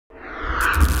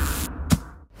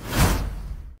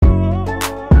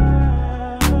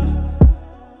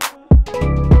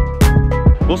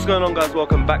What's going on, guys?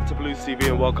 Welcome back to Blues TV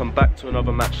and welcome back to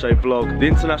another Matchday vlog. The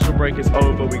international break is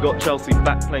over. We got Chelsea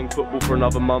back playing football for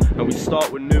another month, and we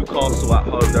start with Newcastle at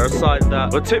home. They're a side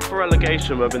that were tipped for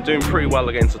relegation, but have been doing pretty well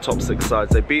against the top 6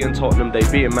 sides. They've beaten Tottenham, they've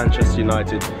beaten Manchester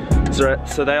United.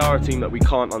 So they are a team that we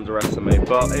can't underestimate,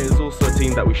 but it is also a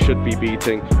team that we should be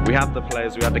beating. We have the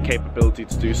players, we have the capability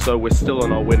to do so. We're still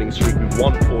on our winning streak. We've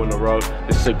won 4 in a row.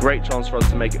 This is a great chance for us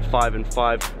to make it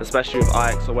 5-5, especially with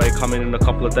Ajax away coming in a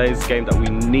couple of days, a game that we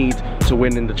need to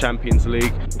win in the Champions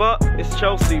League. But it's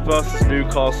Chelsea versus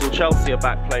Newcastle. Chelsea are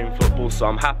back playing football, so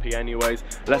I'm happy anyways.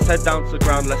 Let's head down to the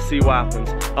ground, let's see what happens.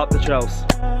 Up the Chelsea.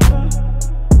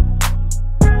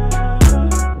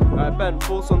 Alright Ben,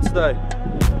 thoughts on today?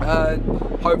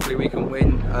 Hopefully we can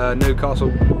win. Newcastle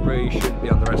really shouldn't be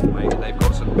underestimated. They've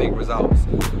got some big results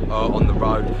on the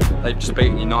road. They've just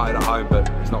beaten United at home, but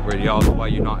it's not really hard. The way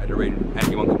United are in,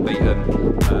 anyone can beat them.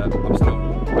 I'm still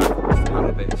out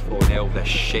of it. It's 4-0. They're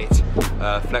shit.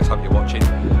 Flex, hope you're watching.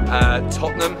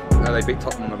 Tottenham, they beat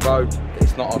Tottenham on the road.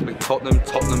 It's not hard to beat Tottenham.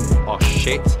 Tottenham are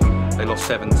shit. They lost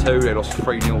 7-2. They lost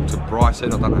 3-0 to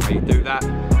Brighton. I don't know how you do that.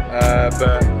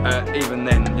 But even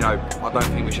then, you know, I don't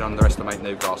think we should underestimate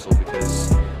Newcastle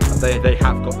because they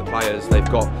have got the players. They've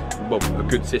got, well, a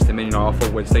good system. And, you know, I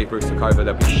thought when Steve Bruce took over,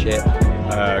 they'd be shit,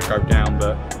 go down.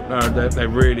 But they're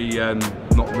really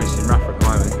not missing Rafa at the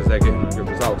moment because they're getting good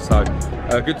results. So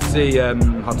good to see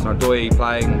Hudson-Odoi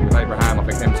playing with Abraham. I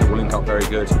think them two will link up very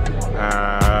good.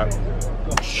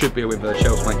 Should be a win for the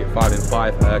Chelsea, make it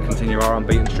 5-5. Continue our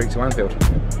unbeaten streak to Anfield.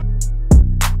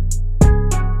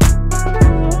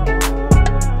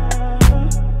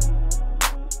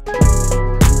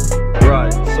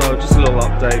 Right, so just a little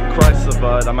update. Christ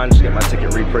survived. I managed to get my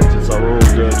ticket reprinted, so we're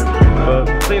all good.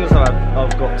 But seeing as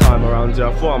I've got time around here,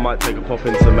 I thought I might take a pop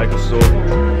into Mega Store.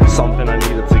 Something I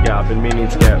needed to get. I've been meaning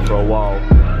to get it for a while.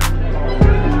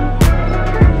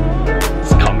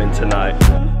 It's coming tonight.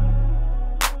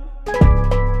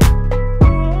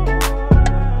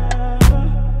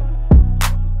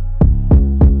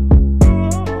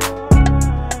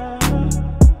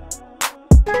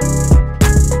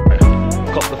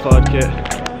 Third kit,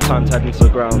 time to head into the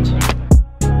ground.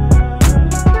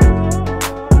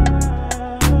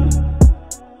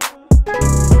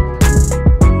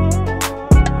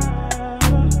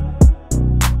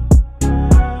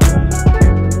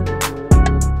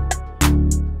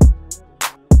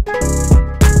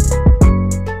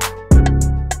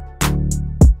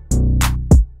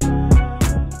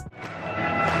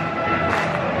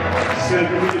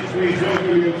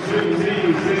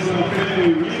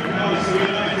 Newcastle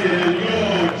United and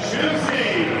your Chelsea.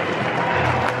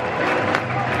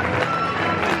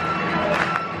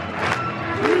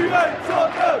 We hate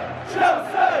Tottenham,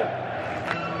 Chelsea.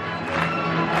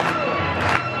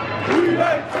 We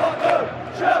hate Tottenham,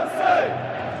 Chelsea.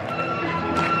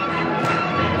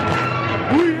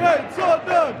 We hate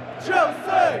Tottenham,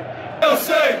 Chelsea.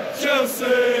 Chelsea,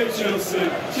 Chelsea, Chelsea,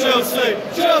 Chelsea,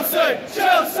 Chelsea,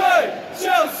 Chelsea,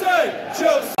 Chelsea,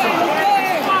 Chelsea.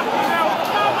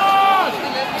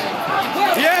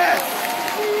 Yes!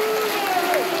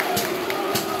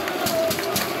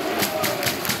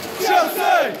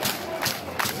 Chelsea!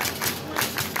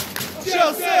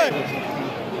 Chelsea!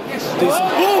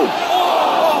 Oh!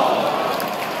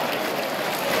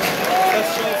 Let's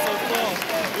show so far.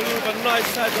 We leave a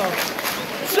nice header.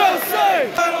 Chelsea!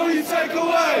 Is that all you take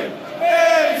away?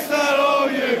 Is that all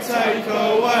you take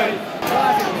away?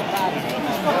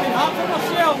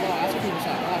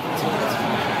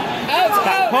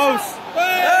 Back post!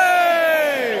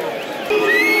 Hey!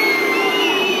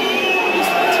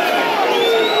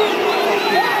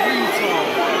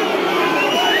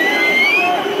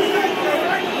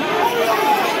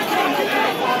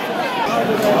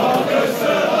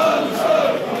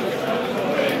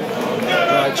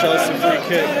 Right, Chelsea free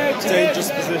kick, dangerous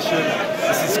position.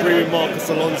 This is screaming Marcus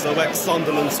Alonso,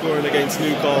 ex-Sunderland, scoring against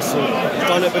Newcastle. He's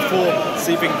done it before,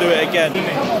 see if he can do it again.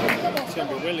 It's going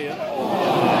to be William. Oh,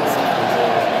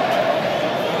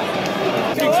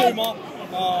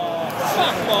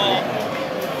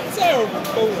 terrible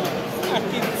baller.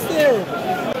 Fucking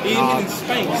terrible. He ended in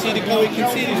Spain. You see the goal he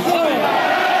conceded in Spain?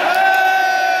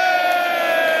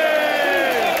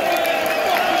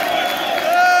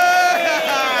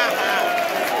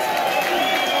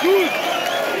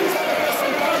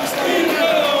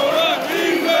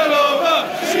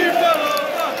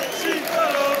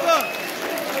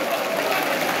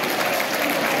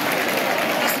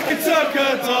 Took a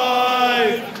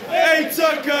dive, he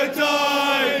took a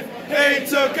dive, he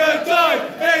took a dive,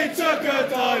 he took a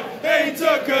dive, he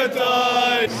took a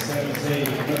dive.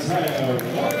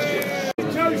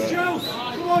 Jones,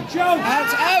 come on Jones!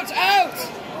 Out, out, out!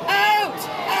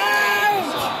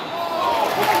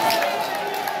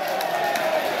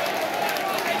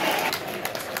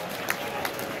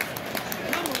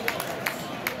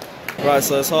 Right,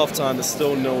 so it's half time, it's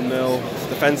still 0-0.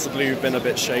 Defensively, we've been a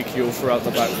bit shaky all throughout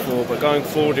the back four, but going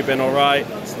forward, we've been alright.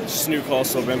 Just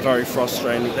Newcastle have been very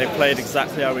frustrating. They've played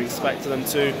exactly how we expected them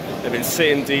to. They've been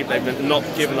sitting deep, they've been not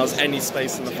giving us any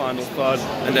space in the final third,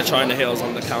 and they're trying to hit us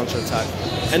on the counter-attack.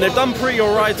 And they've done pretty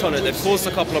alright on it. They've caused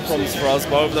a couple of problems for us,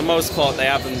 but over the most part, they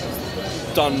haven't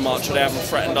done much, or they haven't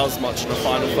threatened us much in the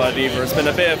final third either. It's been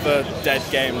a bit of a dead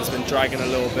game, it's been dragging a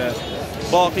little bit.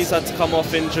 Barkley's had to come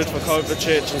off injured for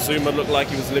Kovacic, and Zuma looked like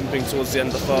he was limping towards the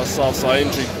end of the first half, so our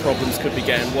injury problems could be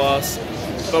getting worse.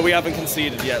 But we haven't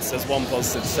conceded yet, so there's one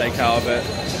positive to take out of it.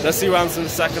 Let's see what happens in the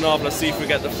second half, let's see if we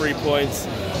get the 3 points.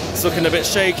 It's looking a bit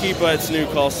shaky, but it's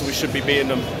Newcastle, we should be beating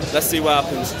them. Let's see what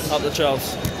happens. Up the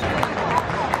Chelsea.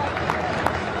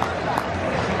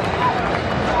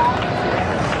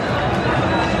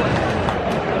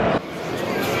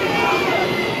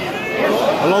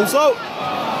 Alonso!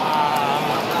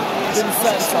 Didn't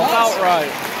set himself out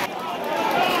right.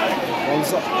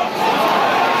 Alonso.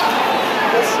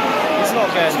 It's not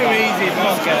getting too easy, it's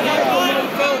not getting that.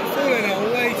 Falling out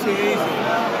way too easy.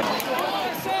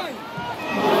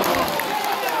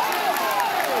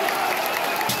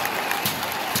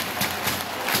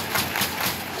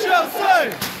 Chelsea!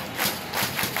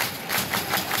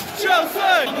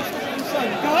 Chelsea!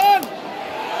 Go on!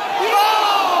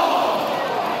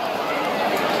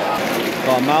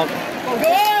 Oh, Mount. Go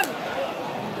on!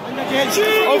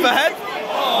 Overhead.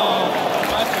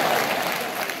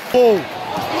 Ball.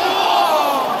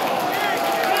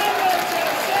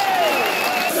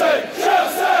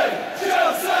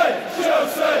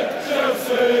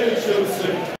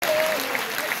 Chelsea!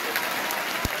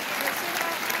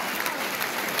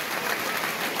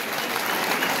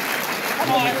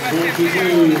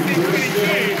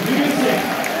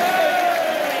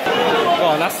 Go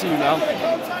on, that's you now.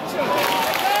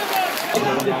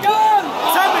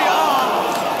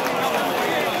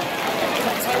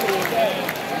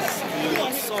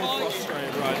 So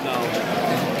frustrated right now.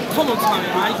 Come on, Tony,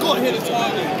 man. You got to hit the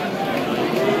target.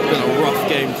 It's been a rough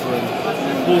game for him.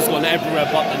 Ball's gone everywhere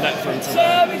but the net for him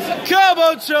today. Come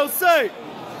on, Chelsea!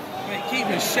 Mate, keep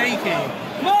it shaking.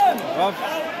 Come on!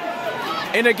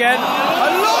 In again.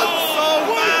 Alonso,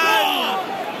 man!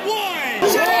 Why?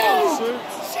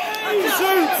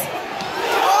 Shoot!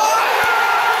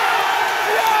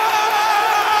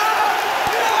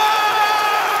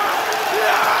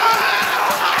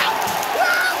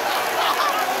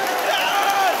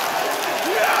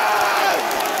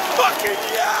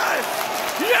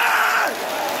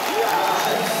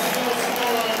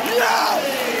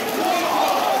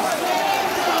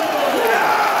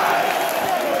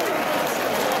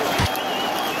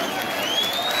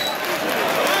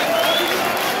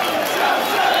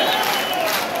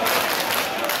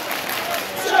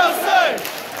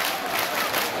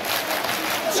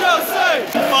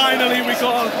 Finally, we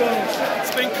got our goal.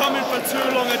 It's been coming for too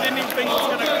long. I didn't even think it was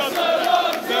going to come.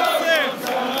 That's it.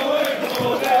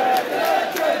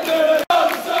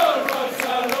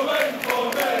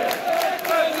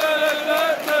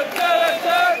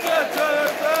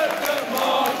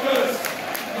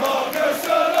 Marcus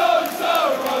Alonso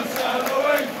runs down the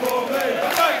wing for me.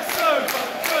 Thanks,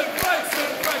 super break,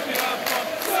 super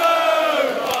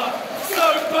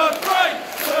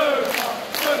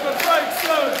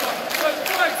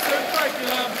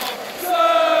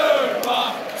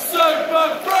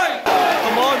break,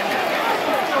 come on.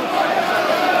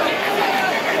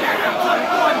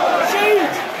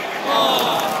 Shoot!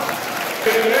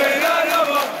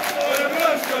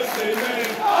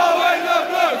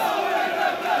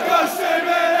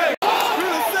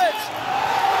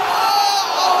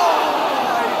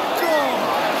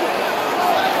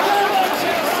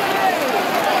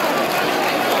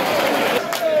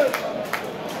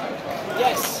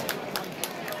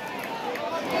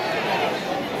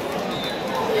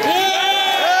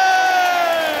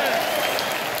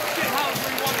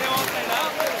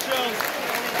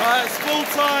 It's full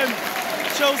time.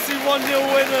 Chelsea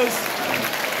 1-0 winners.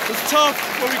 It's tough,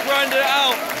 but we grinded it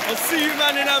out. I'll see you,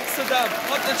 man, in Amsterdam.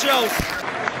 Up the Chelsea.